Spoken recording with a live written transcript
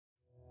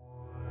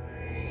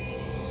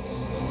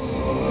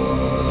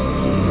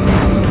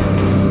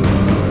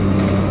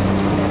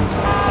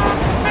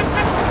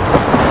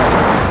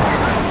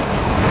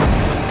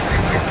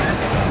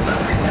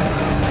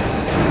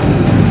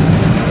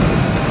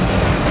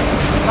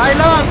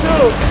Bailón, tú.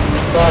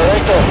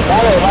 Correcto.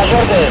 Dale, más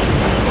suerte.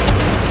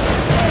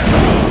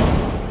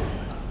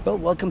 Well,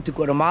 welcome to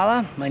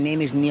Guatemala. My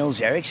name is Niels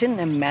Eriksson.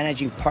 I'm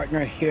managing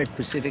partner here at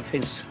Pacific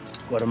Fins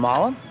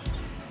Guatemala.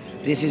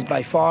 This is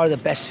by far the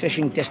best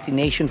fishing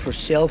destination for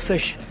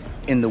sailfish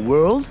in the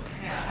world.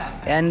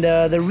 And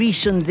the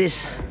reason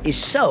this is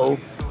so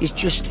is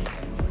just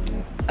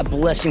a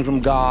blessing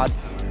from God.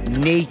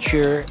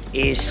 Nature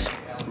is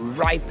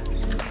ripe.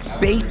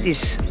 Bait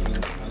is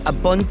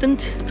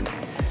abundant.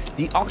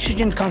 The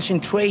oxygen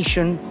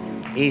concentration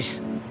is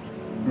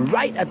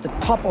right at the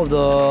top of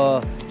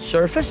the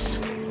surface.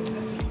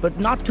 But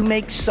not to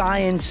make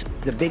science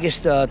the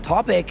biggest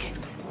topic,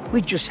 we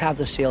just have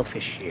the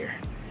sailfish here.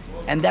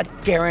 And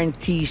that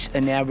guarantees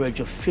an average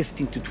of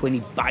 15 to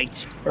 20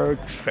 bites per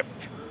trip.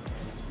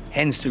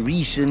 Hence the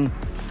reason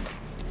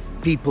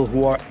people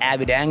who are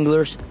avid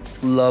anglers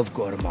love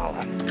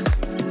Guatemala.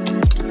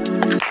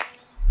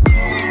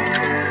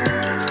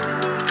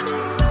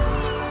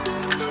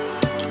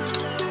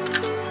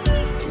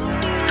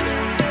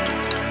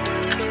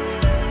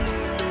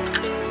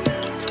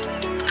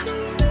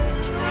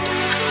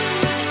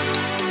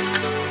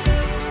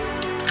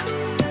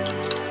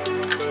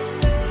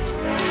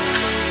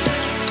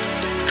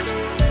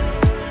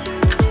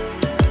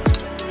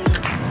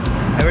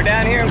 We're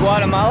down here in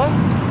Guatemala,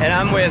 and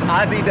I'm with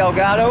Ozzy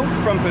Delgado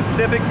from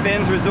Pacific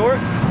Fins Resort.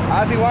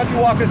 Ozzy, why don't you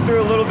walk us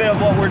through a little bit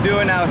of what we're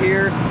doing out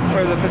here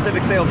for the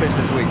Pacific Sailfish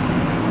this week?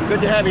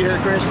 Good to have you here,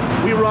 Chris.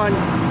 We run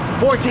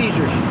 4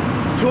 teasers,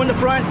 2 in the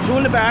front, 2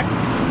 in the back.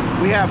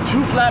 We have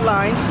 2 flat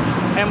lines,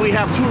 and we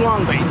have 2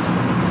 long baits.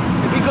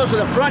 If you go to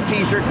the front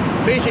teaser,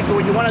 basically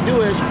what you want to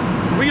do is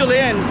reel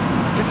in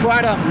to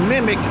try to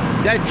mimic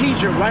that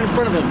teaser right in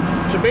front of him.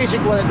 So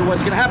basically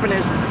what's going to happen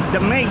is the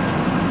mate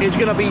is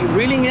going to be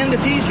reeling in the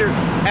teaser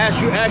as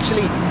you're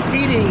actually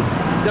feeding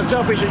the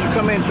sailfish as you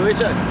come in. So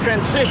it's a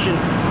transition.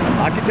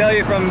 I can tell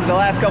you from the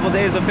last couple of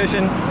days of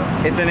fishing,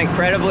 it's an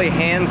incredibly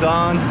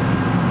hands-on,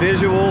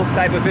 visual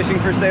type of fishing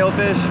for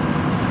sailfish.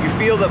 You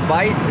feel the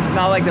bite. It's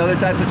not like the other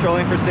types of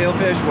trolling for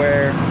sailfish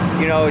where,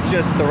 you know, it's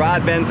just the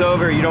rod bends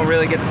over, you don't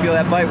really get to feel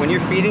that bite. When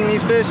you're feeding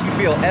these fish, you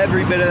feel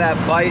every bit of that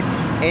bite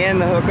and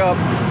the hookup.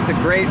 It's a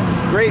great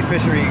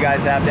fishery you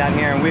guys have down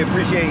here, and we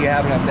appreciate you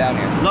having us down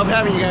here. Love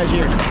having you guys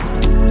here.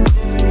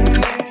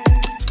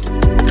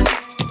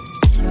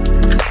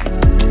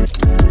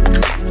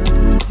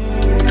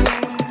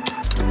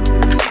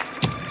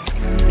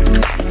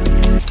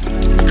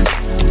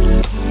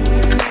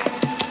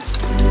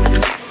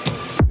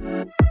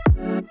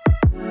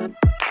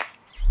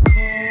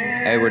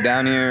 Hey, we're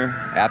down here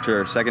after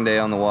our second day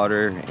on the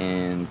water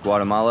in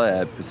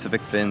Guatemala at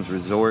Pacific Fins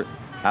Resort.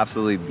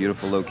 Absolutely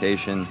beautiful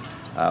location.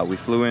 We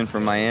flew in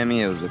from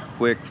Miami. It was a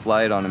quick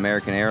flight on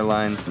American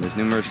Airlines. There's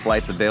numerous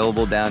flights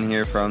available down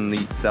here from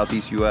the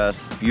Southeast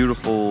US.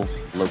 Beautiful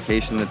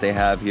location that they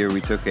have here. We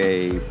took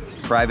a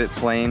private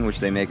plane, which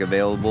they make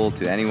available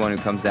to anyone who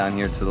comes down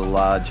here to the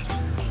lodge.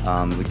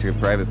 We took a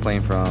private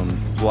plane from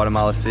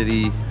Guatemala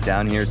City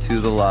down here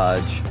to the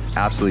lodge.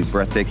 Absolutely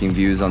breathtaking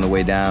views on the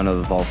way down of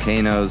the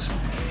volcanoes.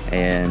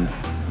 And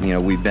you know,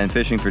 we've been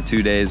fishing for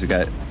 2 days. We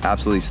got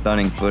absolutely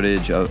stunning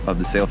footage of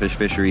the sailfish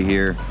fishery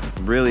here.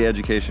 Really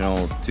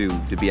educational to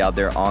be out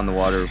there on the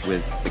water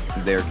with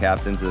their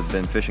captains that have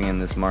been fishing in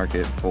this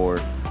market for,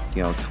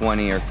 you know,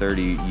 20 or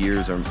 30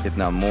 years, or if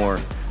not more,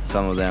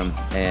 some of them.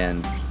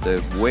 And the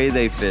way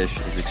they fish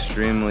is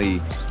extremely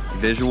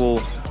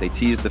visual. They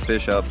tease the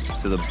fish up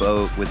to the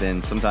boat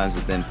sometimes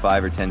within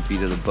 5 or 10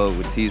 feet of the boat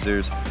with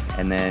teasers,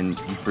 and then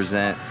you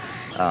present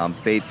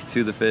baits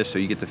to the fish, so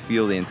you get to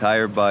feel the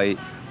entire bite.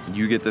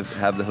 You get to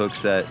have the hook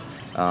set.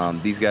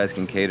 These guys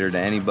can cater to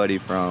anybody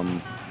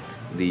from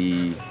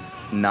the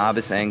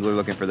novice angler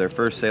looking for their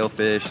first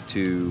sailfish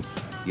to,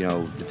 you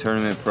know, the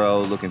tournament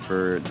pro looking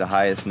for the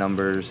highest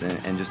numbers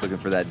and just looking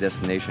for that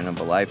destination of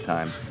a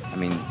lifetime. I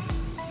mean,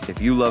 if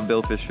you love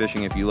billfish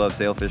fishing, if you love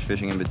sailfish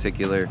fishing in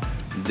particular,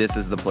 this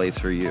is the place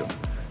for you.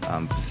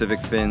 Pacific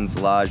Fins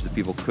Lodge, the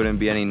people couldn't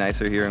be any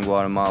nicer here in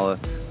Guatemala.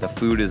 The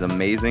food is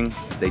amazing.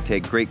 They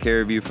take great care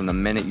of you from the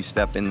minute you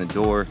step in the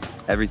door.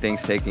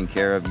 Everything's taken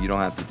care of. You don't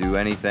have to do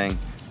anything.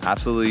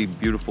 Absolutely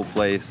beautiful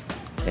place,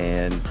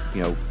 and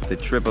you know, the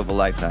trip of a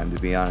lifetime,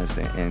 to be honest,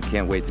 and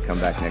can't wait to come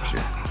back next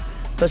year.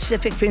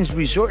 Pacific Fins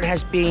Resort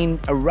has been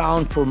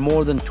around for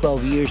more than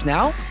 12 years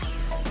now,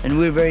 and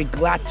we're very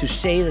glad to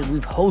say that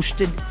we've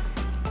hosted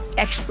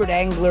expert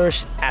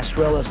anglers as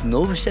well as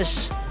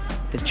novices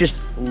that just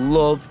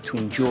love to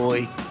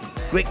enjoy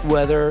great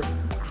weather,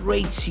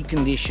 great sea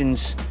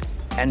conditions,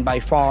 and by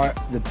far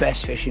the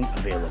best fishing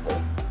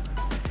available.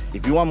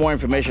 If you want more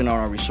information on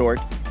our resort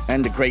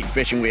and the great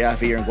fishing we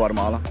have here in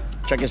Guatemala,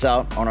 check us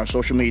out on our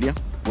social media,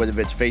 whether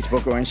it's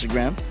Facebook or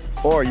Instagram,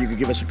 or you can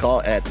give us a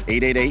call at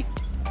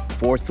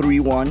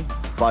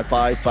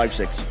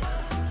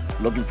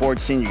 888-431-5556. Looking forward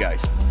to seeing you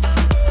guys.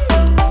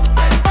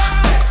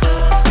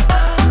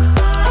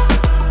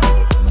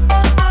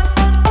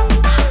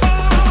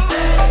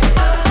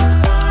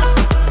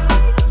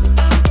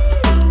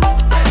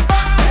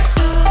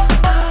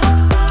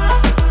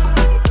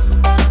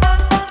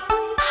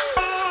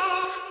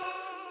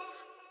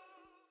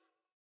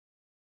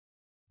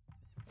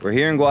 We're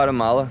here in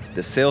Guatemala,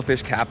 the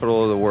sailfish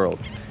capital of the world,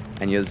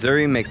 and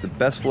Yo-Zuri makes the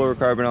best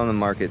fluorocarbon on the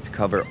market to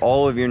cover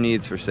all of your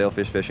needs for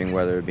sailfish fishing,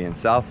 whether it be in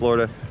South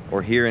Florida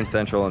or here in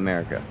Central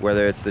America.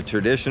 Whether it's the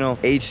traditional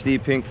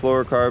HD pink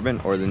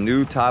fluorocarbon or the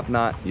new top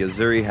knot,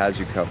 Yo-Zuri has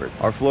you covered.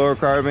 Our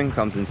fluorocarbon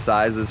comes in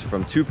sizes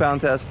from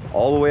 2-pound test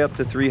all the way up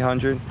to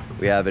 300.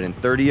 We have it in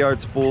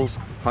 30-yard spools,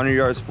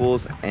 100-yard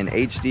spools, and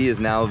HD is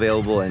now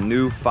available in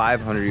new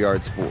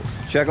 500-yard spools.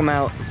 Check them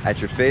out at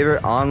your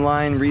favorite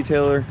online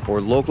retailer or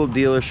local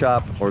dealer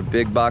shop or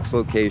big box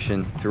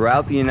location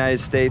throughout the United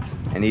States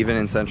and even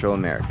in Central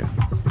America.